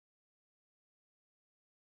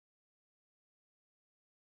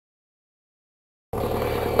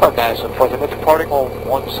Madison, for the departing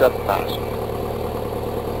on 17 Madison.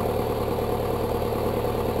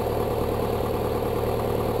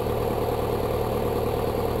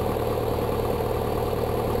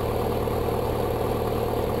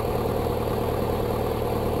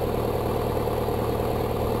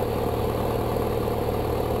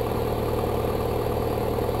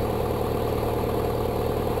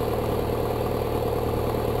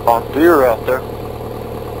 On deer out there.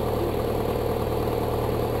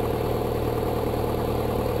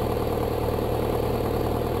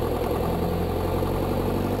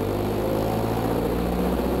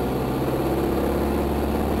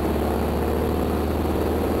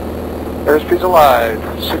 Airspeed's alive.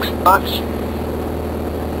 6 knots.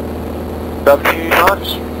 17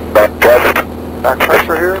 knots. Back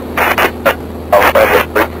pressure here.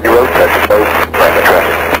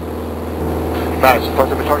 Madison,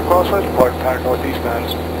 front of the target crossways, reporting pattern northeast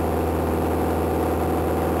Madison.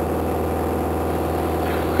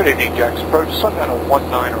 Good evening, Jackson approach. Sundown at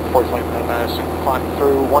 19 or 4th lane out of Madison. Climbing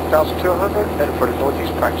through 1,200, headed for the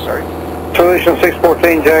northeast practice area. Solution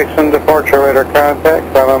 614 Jackson, departure radar contact,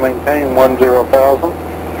 final maintain 10,000.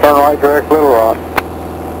 Turn right direct Little Rock.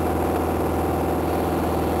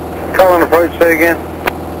 Call and approach, say again.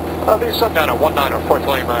 The sundown at 19 or 4th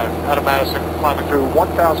lane out of Madison, climbing through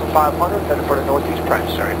 1,500, headed for the northeast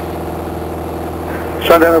practice area.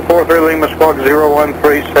 Sundown at 43 Lima Squawk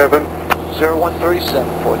 0137. 0137,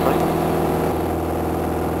 4th lane.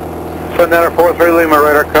 Sundown at 43 Lima,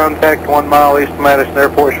 radar contact 1 mile east of Madison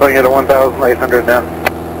Airport, showing you at 1,800 now.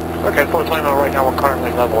 Okay, 4th lane right now, we're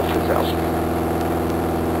currently level of 2,000.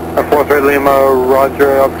 At 43 Lima,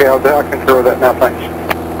 roger, okay, I concur with that now, thanks.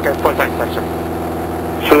 Okay, 4th lane, thanks sir.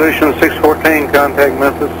 Solution 614, contact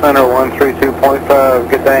Memphis Center 132.5,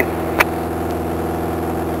 good day.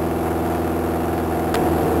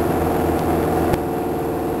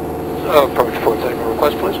 Approach 4th lane,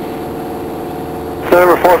 request please.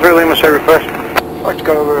 Number 43 Lima, say request. I'd like to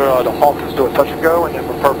go over to Hawkins, do a touch and go, and then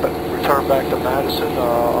return back to Madison,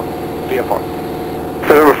 VFR.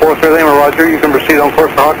 Number 43 Lima, roger, you can proceed on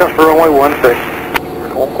course to Hawkins for runway 16.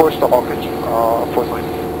 On course to Hawkins, 4th lane.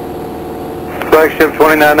 Flagship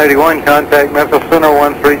 2981, contact Memphis Center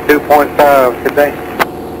 132.5, good day.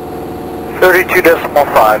 32.5,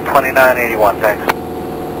 2981, thanks.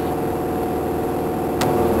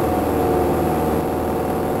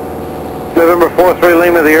 November 43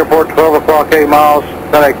 Lima, the airport, 12 o'clock, 8 miles,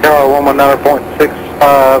 contact tower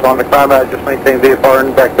 119.65 on the climb out, just maintain VFR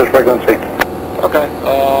and back to this frequency. Okay,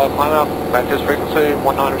 climb out, back to this frequency,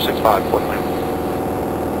 1965, 4th lane.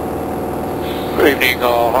 Good evening,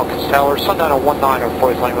 Hawkins Tower. Sundown at 19 or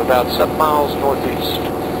 4th lane, about 7 miles northeast.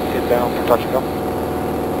 Inbound for touch and go.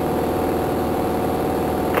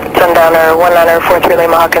 Sundowner 19 or 43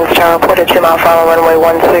 Lima, Hawkins Tower. Reported 2 mile final runway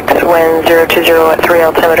 16, wind 020 at 3,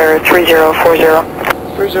 altimeter 3040.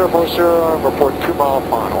 3040, report 2 mile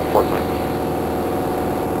final, 4th lane.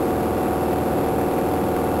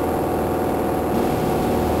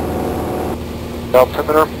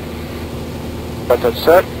 Altimeter, got that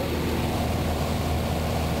set.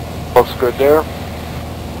 Looks good there.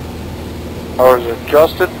 Power's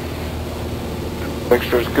adjusted.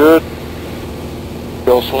 Mixture's good.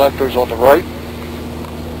 Fuel selector's on the right.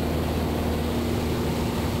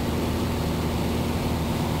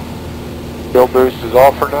 Fuel boost is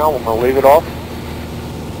off for now. We're going to leave it off.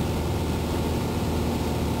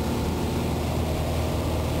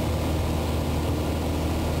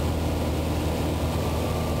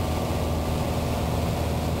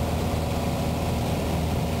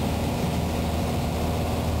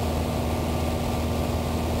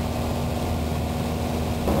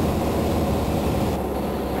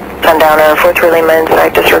 Sundowner 43 Lima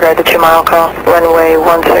inside, disregard the 2 mile call. Runway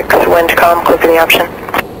 16, wind calm, clear for the option.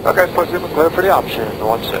 Okay, first Lima clear for the option, 16.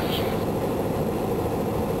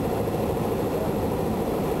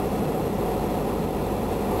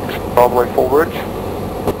 All the way full bridge.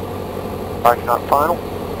 5 knot final.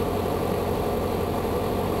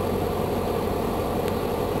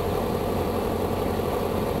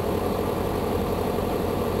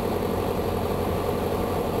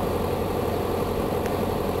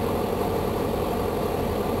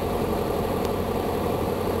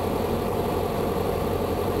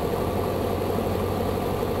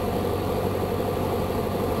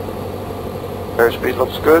 Airspeed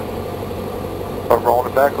looks good. I'm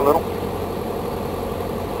rolling it back a little.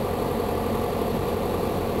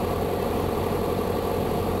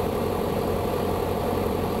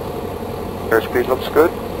 Airspeed looks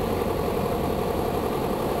good.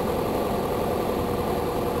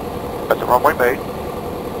 Got the runway made.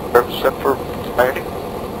 Service set for landing.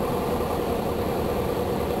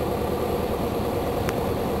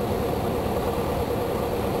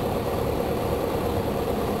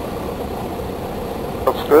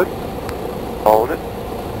 good. Hold it.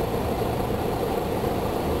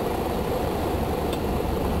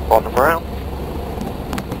 On the ground.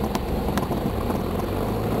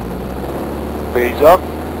 Speeds up.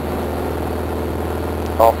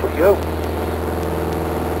 Off we go.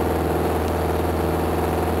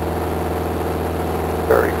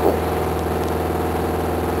 Very cool.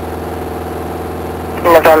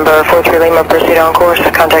 November 43 Lima, proceed on course.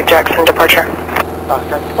 Contact Jackson, departure.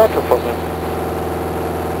 Contact departure for them.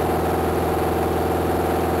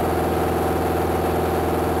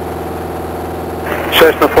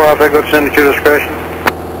 Cessna 4 Alpha, go to send at your discretion.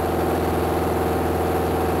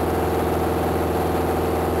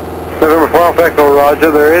 November 4 Alpha, Echo, roger.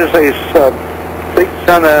 There is a big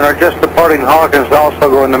sun and are just departing Hawkins, also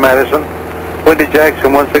going to Madison. Windy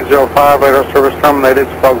Jackson 1605, radar service terminated.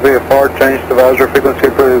 Fog VFR, change to visor frequency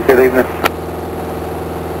approved. Good evening.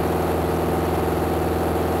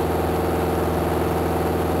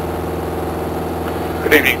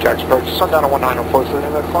 Good evening, Jackson Birch. Sundown at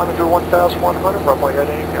 1904, climbing through 1,100, runway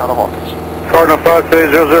heading out of Hawkins. Cardinal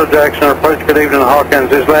 5300 Jackson, approach. Good evening,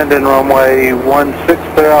 Hawkins. Is landing runway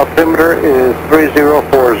 16, their altimeter is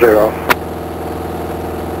 3040.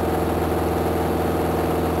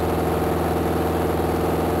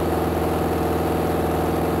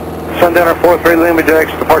 Sundowner 43 Lima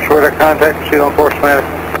Jackson, departure radar contact, proceed on course,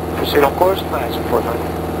 Madison. Proceed on course, Madison 49.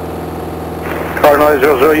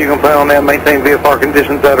 Cardinal 00, you can plan on that, maintain VFR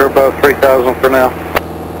conditions that are above 3,000 for now.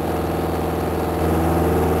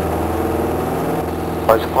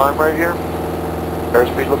 Nice climb right here.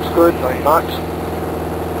 Airspeed looks good, 90 knots.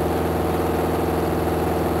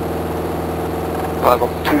 Climb up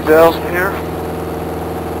to 2,000 here.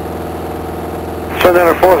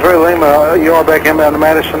 Sundowner 43 Lima, you are back inbound to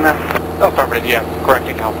Madison now? Affirmative, yeah,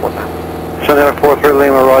 correcting now for now. Sundowner 43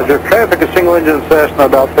 Lima, roger. Traffic is single engine Cessna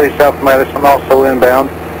about 3 south of Madison, also inbound.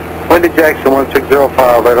 Windy Jackson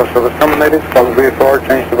 1605, radar service terminated. Fog VFR,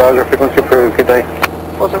 change to visor frequency approved. Good day.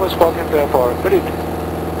 Well, was walking VFR. Good evening.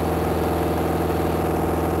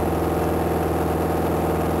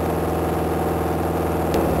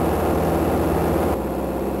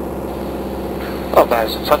 Oh,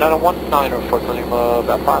 Madison, Sundown at 1904, Lima,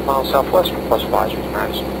 about 5 miles southwest from plus advisory to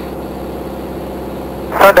Madison.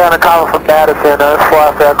 Sundown, a call from Madison, 4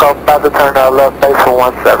 Alpha Echo, about to turn left base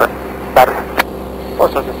for 17. Madison.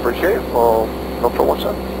 Well, I appreciate it. Well, go for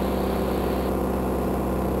 17.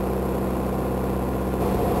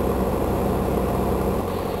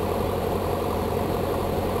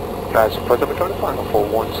 Madison, put the return to final for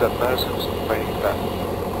 17 Madison, waiting back.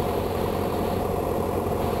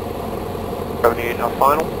 78 now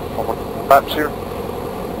final, 1 more laps here.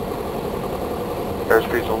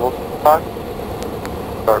 Airspeed's a little high.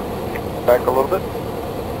 Start back a little bit.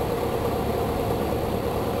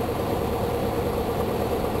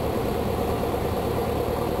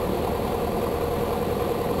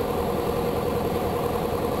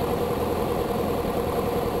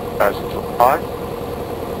 Madison's a little high.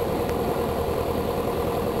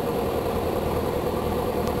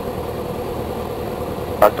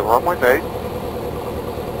 Got the runway made.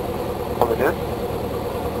 Coming in.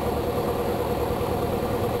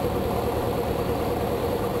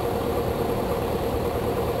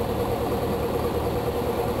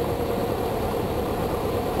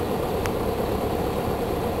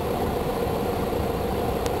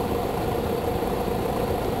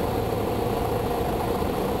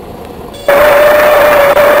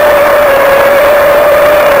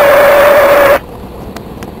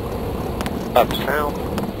 That's down.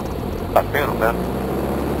 Back down, man.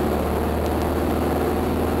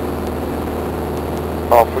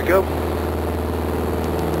 Off we go.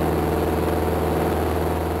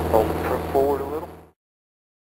 Hold the front forward.